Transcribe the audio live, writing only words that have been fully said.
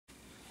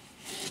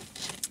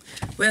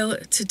Well,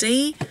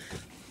 today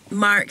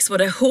marks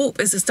what I hope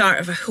is the start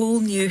of a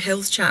whole new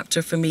health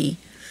chapter for me,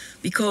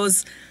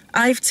 because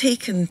I've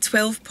taken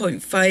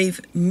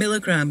 12.5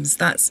 milligrams,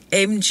 that's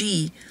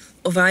mg,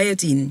 of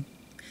iodine.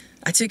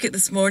 I took it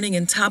this morning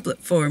in tablet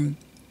form,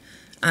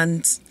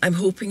 and I'm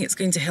hoping it's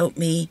going to help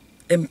me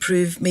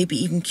improve, maybe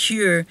even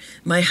cure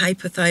my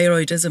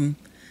hypothyroidism.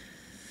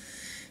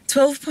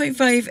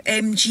 12.5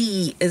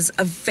 mg is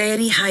a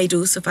very high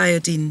dose of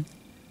iodine,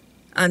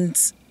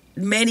 and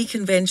many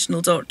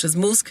conventional doctors,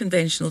 most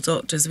conventional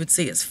doctors would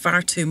say it's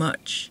far too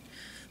much.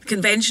 The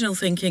conventional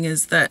thinking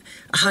is that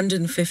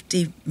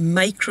 150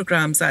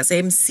 micrograms, that's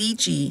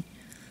mcg,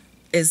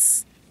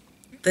 is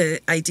the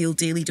ideal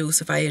daily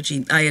dose of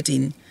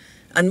iodine.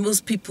 And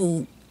most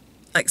people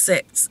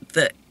accept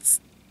that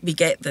we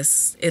get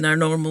this in our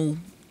normal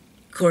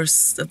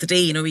course of the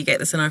day, you know, we get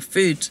this in our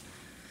food.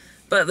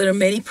 But there are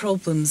many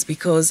problems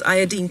because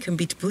iodine can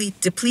be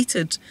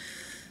depleted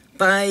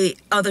by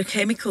other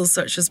chemicals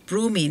such as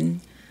bromine,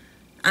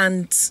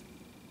 and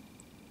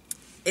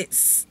it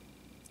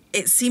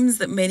seems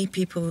that many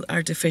people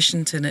are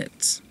deficient in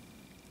it.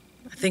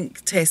 I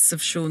think tests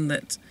have shown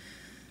that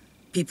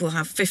people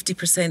have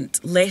 50%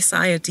 less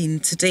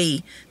iodine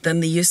today than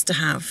they used to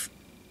have.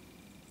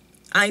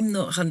 I'm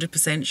not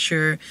 100%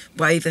 sure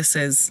why this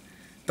is,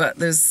 but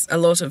there's a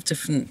lot of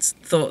different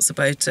thoughts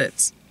about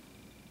it.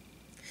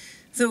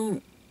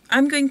 So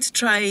I'm going to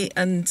try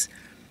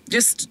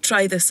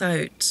this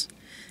out.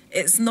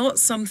 It's not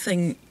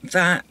something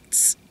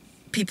that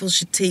people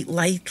should take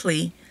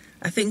lightly.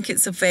 I think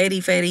it's a very,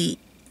 very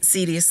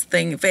serious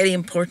thing, very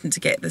important to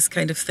get this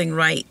kind of thing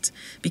right,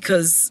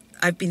 because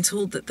I've been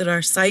told that there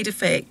are side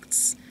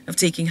effects of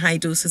taking high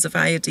doses of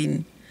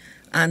iodine,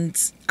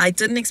 and I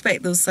didn't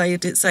expect those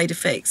side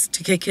effects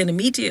to kick in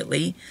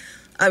immediately.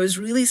 I was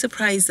really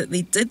surprised that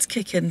they did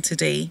kick in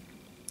today.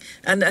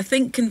 And I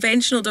think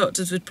conventional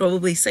doctors would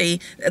probably say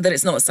that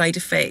it's not side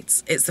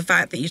effects, it's the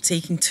fact that you're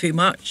taking too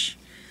much.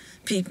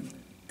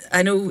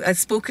 I know I've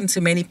spoken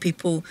to many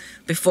people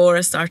before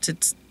I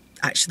started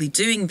actually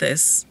doing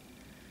this,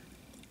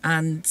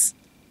 and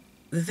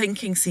the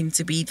thinking seemed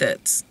to be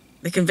that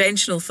the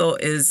conventional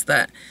thought is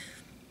that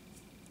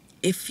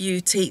if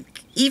you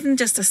take even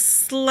just a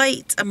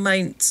slight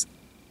amount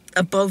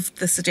above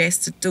the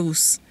suggested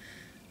dose,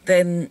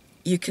 then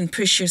you can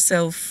push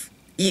yourself,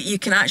 you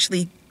can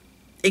actually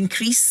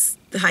increase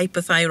the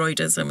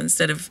hypothyroidism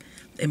instead of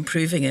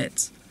improving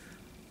it.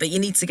 But you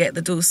need to get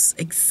the dose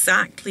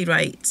exactly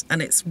right,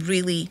 and it's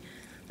really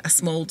a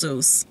small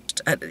dose.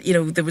 You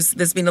know,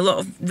 there's been a lot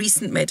of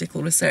recent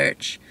medical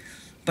research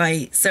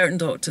by certain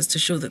doctors to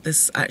show that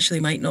this actually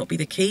might not be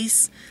the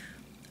case,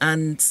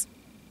 and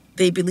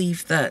they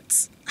believe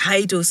that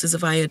high doses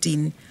of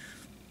iodine,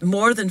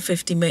 more than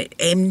 50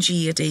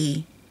 mg a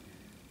day,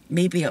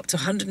 maybe up to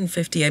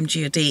 150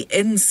 mg a day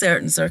in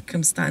certain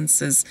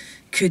circumstances,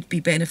 could be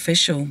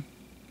beneficial.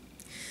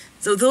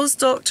 So those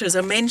doctors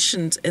are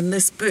mentioned in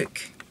this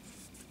book,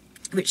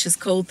 which is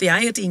called The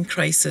Iodine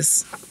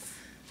Crisis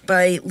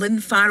by Lynn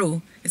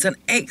Farrow. It's an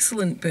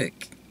excellent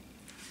book.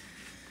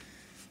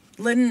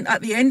 Lynn,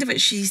 at the end of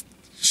it,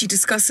 she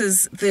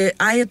discusses the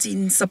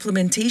iodine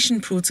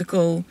supplementation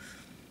protocol,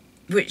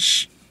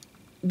 which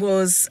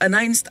was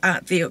announced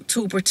at the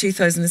October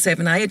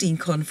 2007 iodine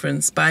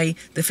conference by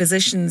the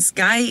physicians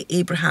Guy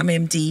Abraham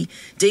MD,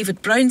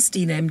 David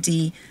Brownstein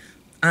MD,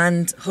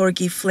 and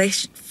Jorge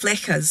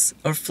Flechas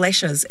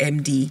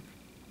MD.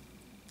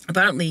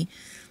 Apparently,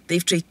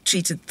 they've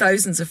treated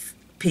thousands of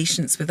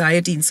patients with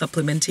iodine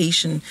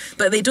supplementation,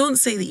 but they don't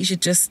say that you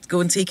should just go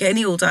and take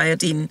any old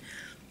iodine,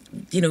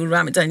 you know,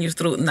 ram it down your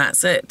throat and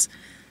that's it.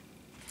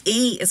 A,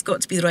 it's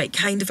got to be the right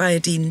kind of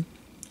iodine,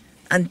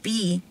 and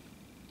B,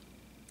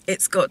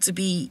 it's got to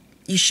be,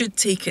 you should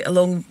take it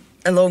along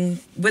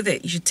with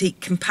it. You should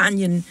take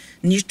companion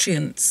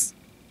nutrients,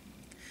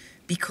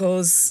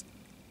 because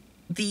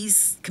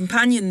these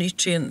companion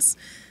nutrients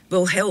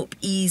will help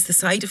ease the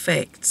side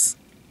effects.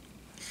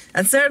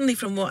 And certainly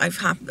from what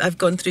I've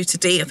gone through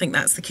today, I think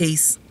that's the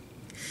case.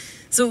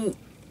 So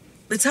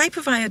the type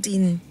of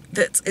iodine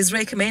that is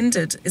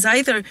recommended is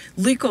either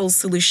Lugol's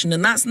solution,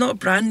 and that's not a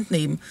brand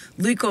name.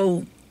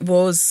 Lugol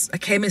was a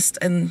chemist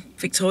in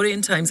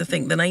Victorian times, I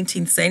think the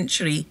 19th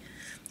century,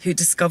 who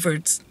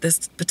discovered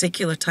this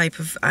particular type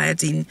of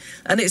iodine,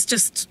 and it's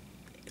just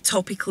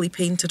topically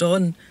painted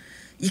on.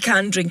 You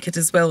can drink it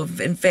as well,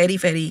 and very,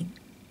 very,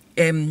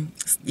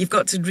 you've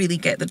got to really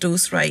get the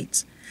dose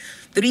right.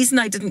 The reason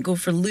I didn't go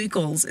for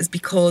Lugol's is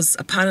because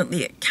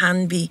apparently it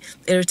can be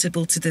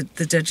irritable to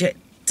the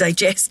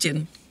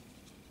digestion.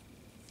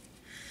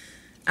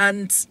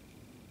 And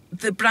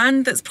the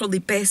brand that's probably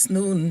best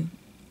known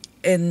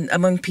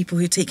among people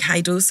who take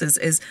high doses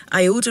is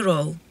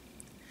Ioderol.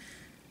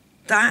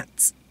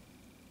 That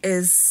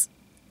is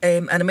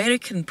an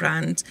American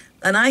brand,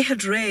 and I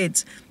had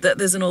read that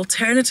there's an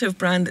alternative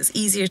brand that's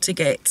easier to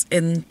get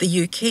in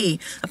the UK.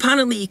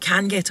 Apparently you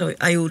can get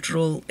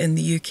Ioderol in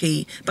the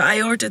UK, but I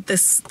ordered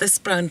this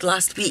brand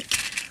last week.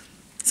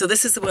 So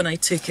this is the one I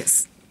took.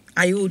 It's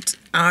Iodo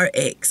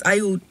RX. I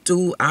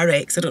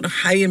don't know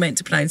how you're meant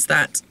to pronounce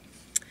that.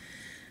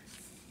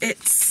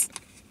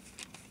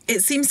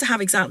 it seems to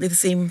have exactly the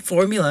same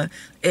formula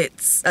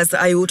as the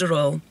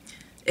iodoral.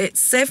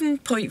 It's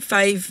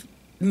 7.5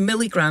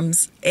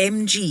 milligrams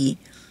mg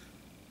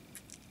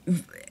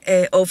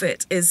of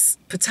it is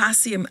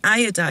potassium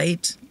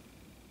iodide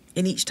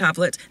in each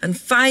tablet, and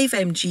 5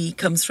 mg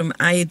comes from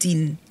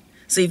iodine.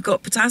 So you've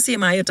got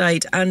potassium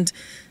iodide and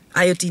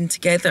iodine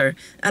together.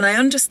 And I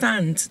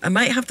understand, I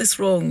might have this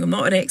wrong, I'm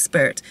not an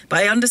expert, but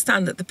I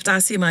understand that the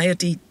potassium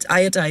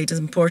iodide is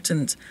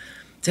important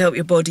to help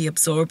your body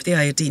absorb the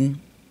iodine.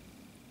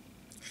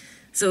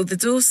 So the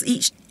dose,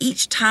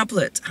 each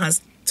tablet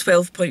has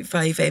 12.5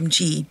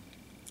 mg.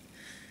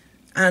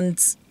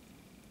 And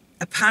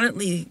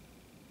apparently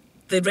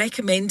the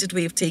recommended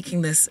way of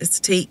taking this is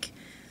to take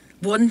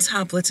 1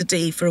 tablet a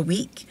day for a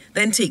week,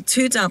 then take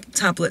 2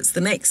 tablets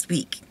the next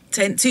week,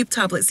 2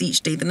 tablets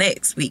each day the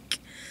next week,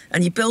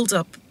 and you build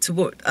up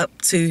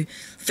to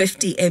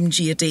 50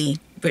 mg a day,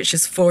 which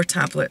is 4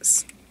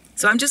 tablets.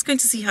 So I'm just going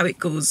to see how it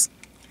goes.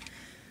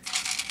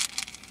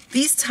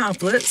 These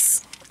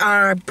tablets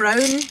are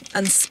brown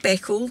and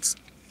speckled.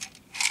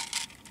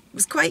 It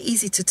was quite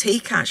easy to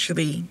take,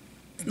 actually.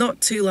 It's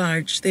not too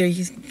large. There,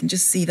 you can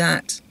just see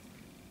that.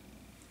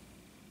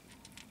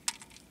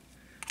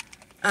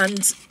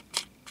 And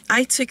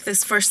I took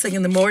this first thing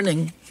in the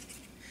morning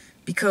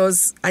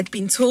because I'd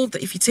been told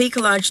that if you take a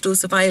large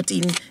dose of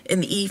iodine in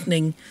the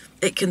evening,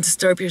 it can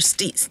disturb your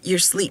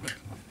sleep.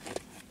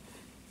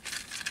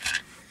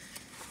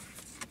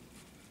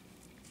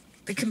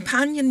 The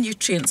companion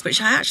nutrients,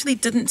 which I actually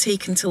didn't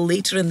take until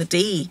later in the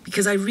day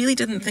because I really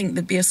didn't think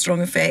there'd be a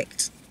strong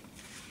effect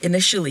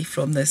initially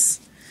from this.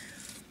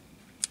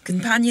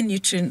 Companion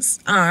nutrients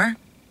are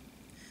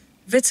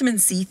vitamin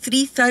C,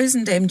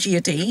 3,000 mg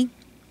a day,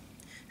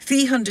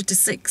 300 to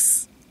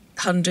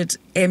 600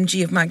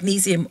 mg of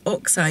magnesium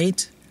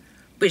oxide,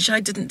 which I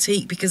didn't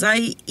take because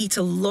I eat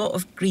a lot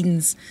of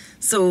greens.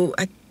 So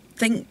I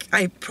think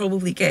I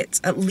probably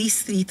get at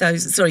least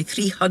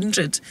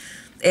 300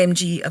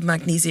 mg of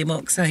magnesium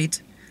oxide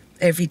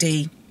every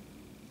day.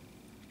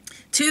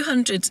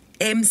 200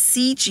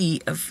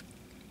 mcg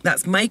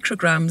that's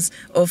micrograms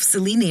of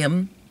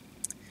selenium,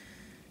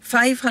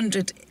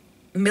 500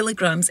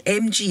 milligrams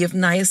mg of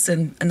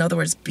niacin, in other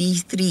words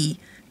B3,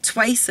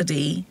 twice a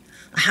day.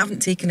 I haven't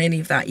taken any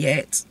of that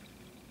yet.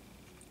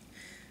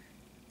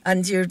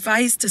 And you're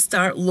advised to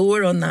start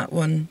lower on that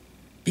one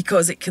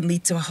because it can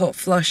lead to a hot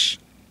flush.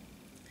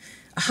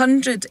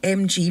 100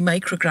 mg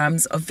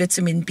micrograms of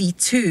vitamin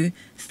B2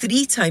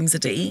 3 times a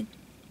day,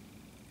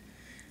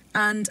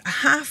 and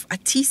half a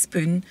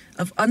teaspoon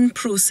of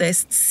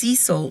unprocessed sea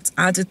salt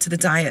added to the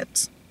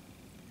diet,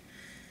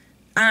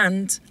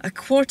 and a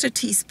quarter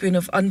teaspoon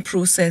of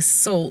unprocessed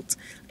salt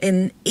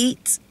in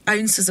 8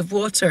 ounces of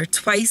water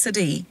twice a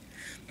day.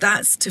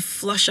 That's to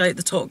flush out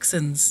the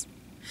toxins.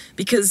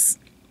 Because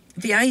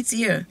the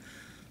idea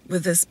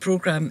with this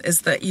program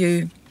is that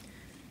you're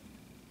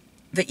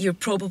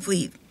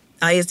probably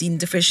iodine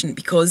deficient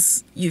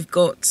because you've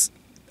got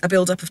a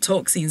build-up of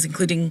toxins,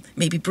 including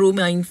maybe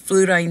bromine,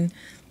 fluorine,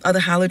 other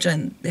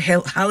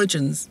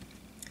halogens.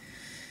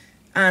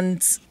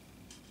 And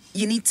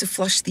you need to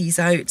flush these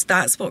out.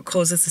 That's what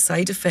causes the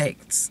side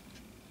effects.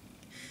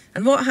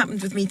 And what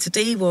happened with me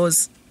today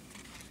was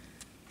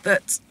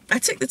that I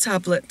took the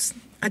tablet.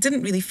 I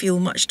didn't really feel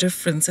much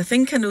difference. I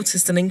think I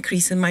noticed an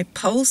increase in my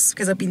pulse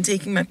because I've been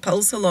taking my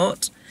pulse a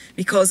lot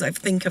because I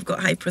think I've got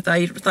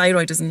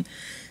hyperthyroidism.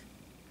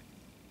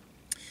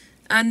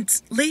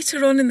 And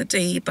later on in the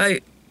day,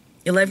 about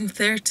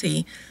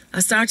 11:30,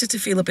 I started to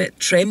feel a bit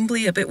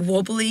trembly, a bit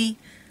wobbly.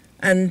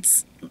 And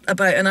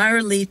about an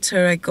hour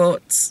later, I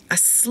got a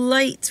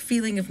slight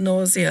feeling of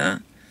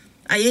nausea.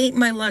 I ate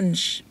my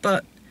lunch,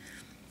 but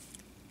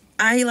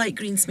I like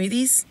green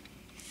smoothies.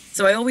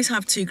 So I always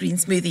have 2 green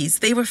smoothies.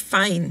 They were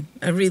fine.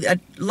 I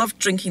loved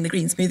drinking the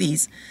green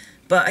smoothies,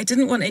 but I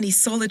didn't want any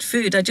solid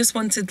food. I just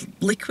wanted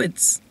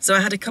liquids. So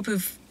I had a cup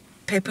of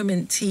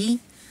peppermint tea.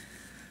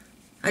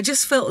 I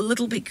just felt a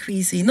little bit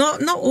queasy,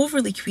 not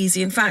overly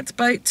queasy. In fact,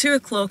 about 2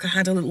 o'clock, I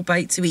had a little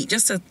bite to eat,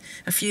 just a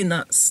few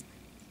nuts.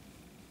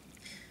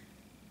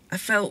 I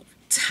felt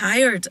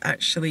tired,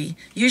 actually.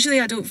 Usually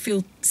I don't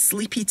feel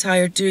sleepy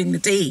tired during the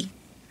day,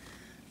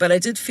 but I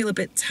did feel a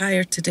bit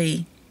tired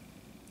today.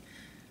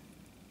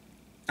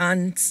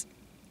 And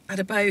at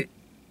about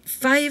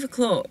 5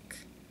 o'clock,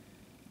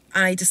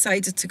 I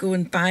decided to go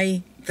and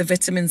buy the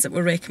vitamins that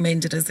were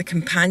recommended as the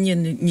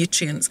companion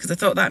nutrients because I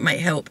thought that might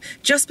help.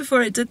 Just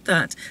before I did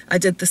that, I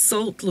did the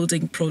salt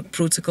loading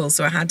protocol.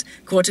 So I had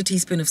a quarter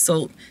teaspoon of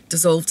salt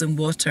dissolved in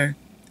water.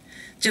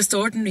 Just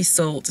ordinary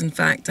salt, in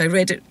fact. I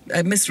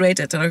misread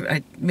it, and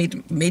I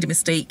made a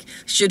mistake.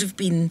 Should have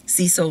been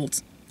sea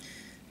salt.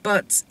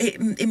 But it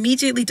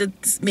immediately did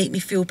make me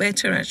feel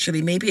better,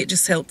 actually. Maybe it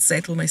just helped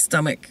settle my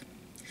stomach.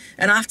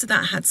 And after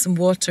that, I had some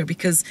water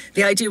because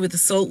the idea with the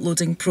salt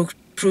loading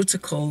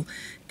protocol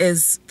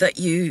is that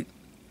you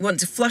want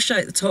to flush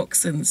out the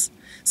toxins.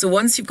 So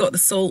once you've got the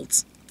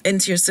salt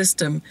into your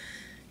system,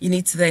 you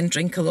need to then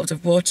drink a lot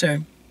of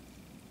water.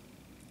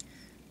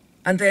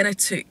 And then I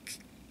took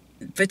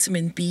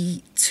vitamin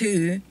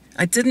B2.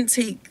 I didn't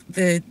take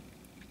the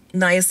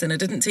niacin, I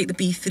didn't take the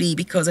B3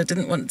 because I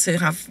didn't want to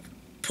have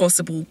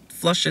possible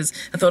flushes.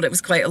 I thought it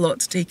was quite a lot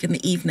to take in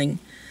the evening.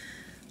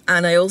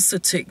 And I also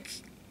took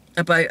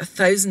about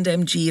 1,000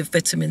 mg of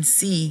vitamin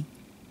C.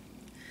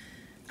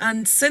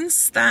 And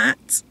since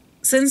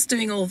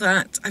doing all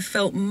that, I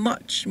felt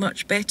much,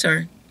 much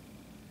better.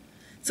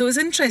 So it was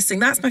interesting.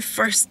 That's my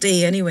first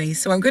day anyway.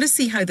 So I'm going to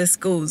see how this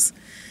goes.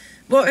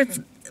 What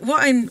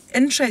I'm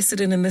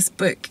interested in this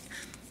book,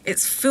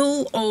 it's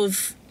full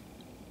of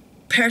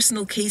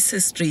personal case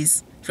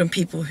histories from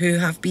people who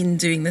have been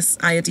doing this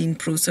iodine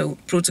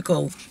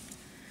protocol.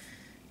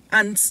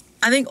 And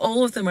I think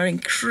all of them are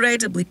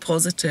incredibly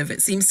positive.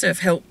 It seems to have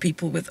helped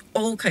people with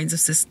all kinds of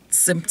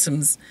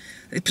symptoms,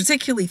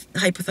 particularly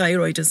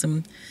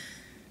hypothyroidism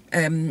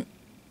and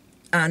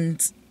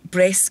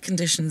breast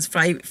conditions,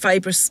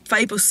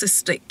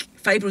 fibrocystic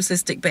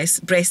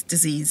breast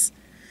disease.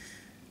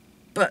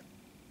 But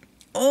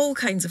all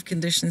kinds of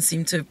conditions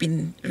seem to have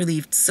been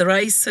relieved.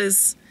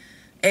 Psoriasis,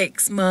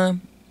 eczema,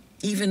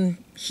 even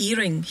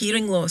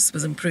hearing loss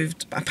was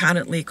improved,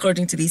 apparently,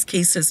 according to these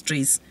case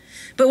histories.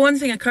 But one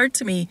thing occurred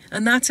to me,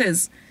 and that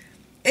is,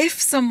 if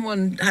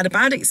someone had a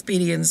bad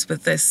experience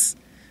with this,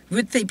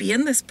 would they be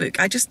in this book?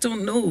 I just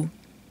don't know.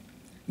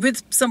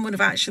 Would someone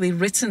have actually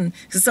written,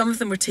 because some of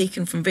them were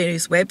taken from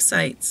various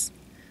websites.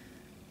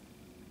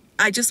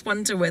 I just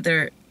wonder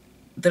whether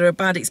there are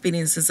bad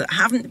experiences that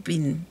haven't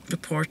been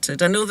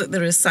reported. I know that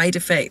there are side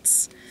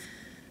effects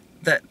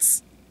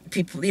that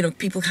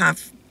people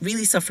have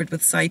really suffered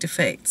with side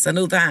effects. I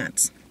know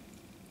that.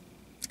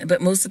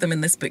 But most of them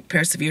in this book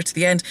persevere to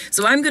the end.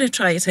 So I'm going to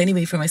try it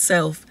anyway for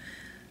myself.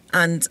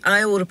 And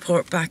I will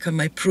report back on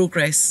my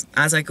progress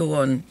as I go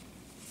on.